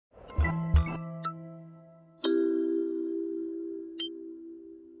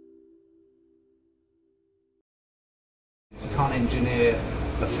can't engineer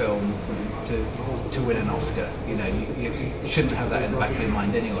a film to win an Oscar. You know, you shouldn't have that in the back of your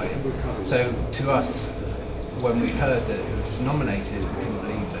mind anyway. So to us, when we heard that it was nominated, we couldn't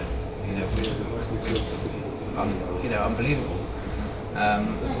believe it. You know, it was unbelievable.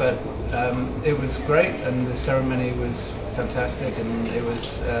 But it was great, and the ceremony was fantastic, and it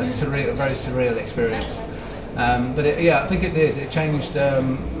was surreal, a very surreal experience. But I think it did. It changed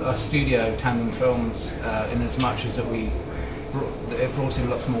our studio, Tandem Films, in as much as that it brought in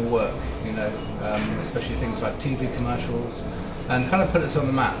lots more work, you know, especially things like TV commercials, and kind of put us on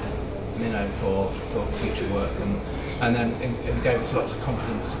the map, you know, for future work, and then it gave us lots of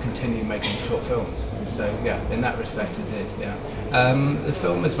confidence to continue making short films. So yeah, in that respect it did. Yeah, the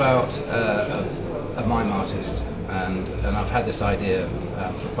film is about a mime artist, and I've had this idea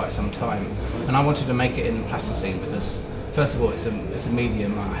for quite some time, and I wanted to make it in plasticine because, first of all, it's a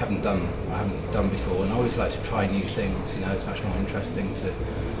medium I haven't done before, and I always like to try new things. You know, it's much more interesting to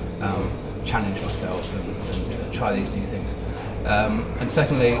challenge myself and try these new things. And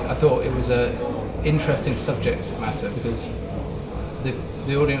secondly, I thought it was an interesting subject matter because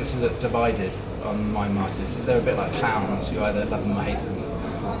the audiences are divided on mime artists. They're a bit like clowns. You either love them or hate them.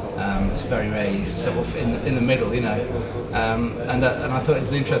 It's very rare you're sort of in the middle, you know. And I thought it was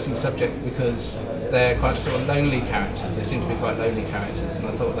an interesting subject because they're quite sort of lonely characters. They seem to be quite lonely characters, and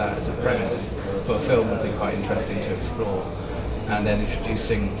I thought that as a premise for a film would be quite interesting to explore. And then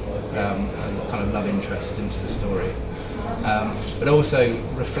introducing a kind of love interest into the story, but also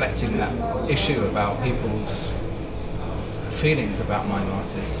reflecting that issue about people's feelings about mime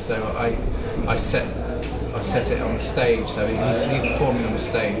artists. So I set it on the stage, so he's performing on the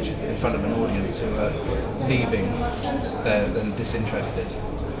stage in front of an audience who are leaving, they're disinterested,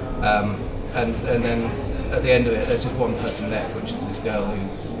 and then at the end of it there's just one person left, which is this girl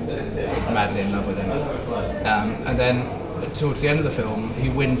who's madly in love with him, and then towards the end of the film he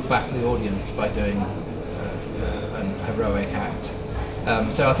wins back the audience by doing an heroic act.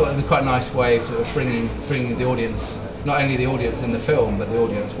 So I thought it would be quite a nice way of sort of bringing the audience, not only the audience in the film, but the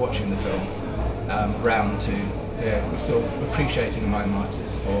audience watching the film, round to sort of appreciating mime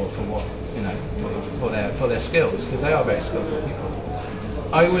artists for what, you know, for their skills, because they are very skillful people.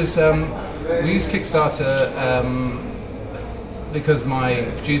 We used Kickstarter because my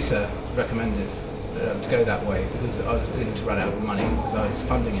producer recommended to go that way, because I was beginning to run out of money because I was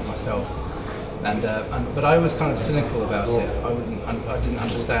funding it myself. But I was kind of cynical about it. I didn't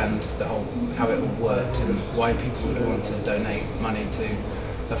understand how it all worked and why people would want to donate money to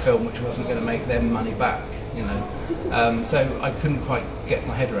a film which wasn't going to make them money back, you know. So I couldn't quite get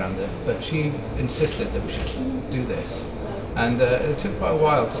my head around it. But she insisted that we should do this, and it took quite a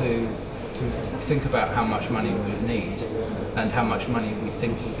while to think about how much money we would need and how much money we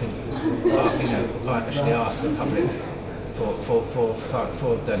think we could, you know, actually ask the public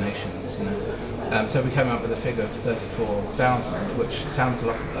for donations, you know. So we came up with a figure of 34,000, which sounds a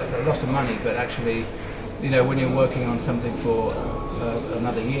lot of money, but actually, you know, when you're working on something for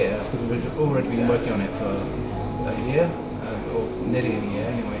another year, we've already been working on it for a year, or nearly a year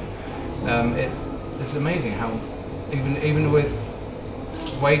anyway. It's amazing how even with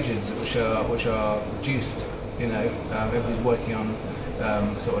wages which are reduced, you know, everybody's working on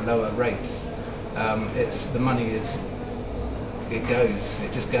sort of lower rates. The money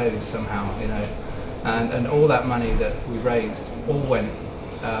it just goes somehow, you know, and all that money that we raised all went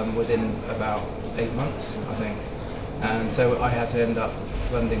within about 8 months, I think, and so I had to end up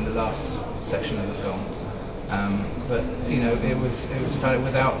funding the last section of the film. But you know, it was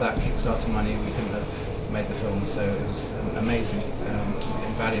without that Kickstarter money we couldn't have made the film, so it was an amazing,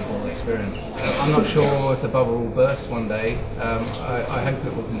 invaluable experience. I'm not sure if the bubble will burst one day. I hope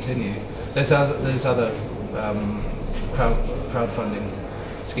it will continue. There's other crowdfunding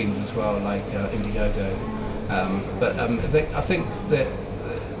schemes as well, like Indiegogo. But I think that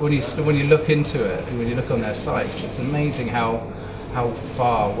when you look into it, when you look on their sites, it's amazing how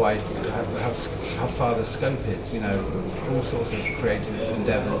far the scope is. You know, all sorts of creative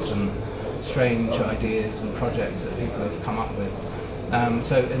endeavours and strange ideas and projects that people have come up with.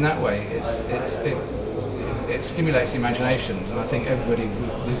 So in that way, it stimulates the imagination, and I think everybody who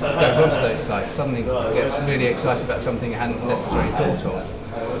goes onto those sites suddenly gets really excited about something they hadn't necessarily thought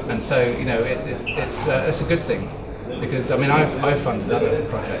of, and so, you know, it's a good thing, because I mean I've funded other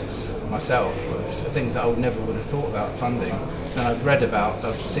projects myself, things that I would never have thought about funding, and I've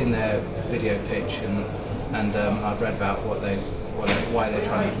seen their video pitch, and I've read about why they're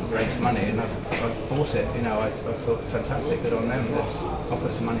trying to raise money, and I've bought it. You know, I thought fantastic, good on them. I'll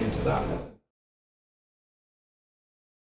put some money into that.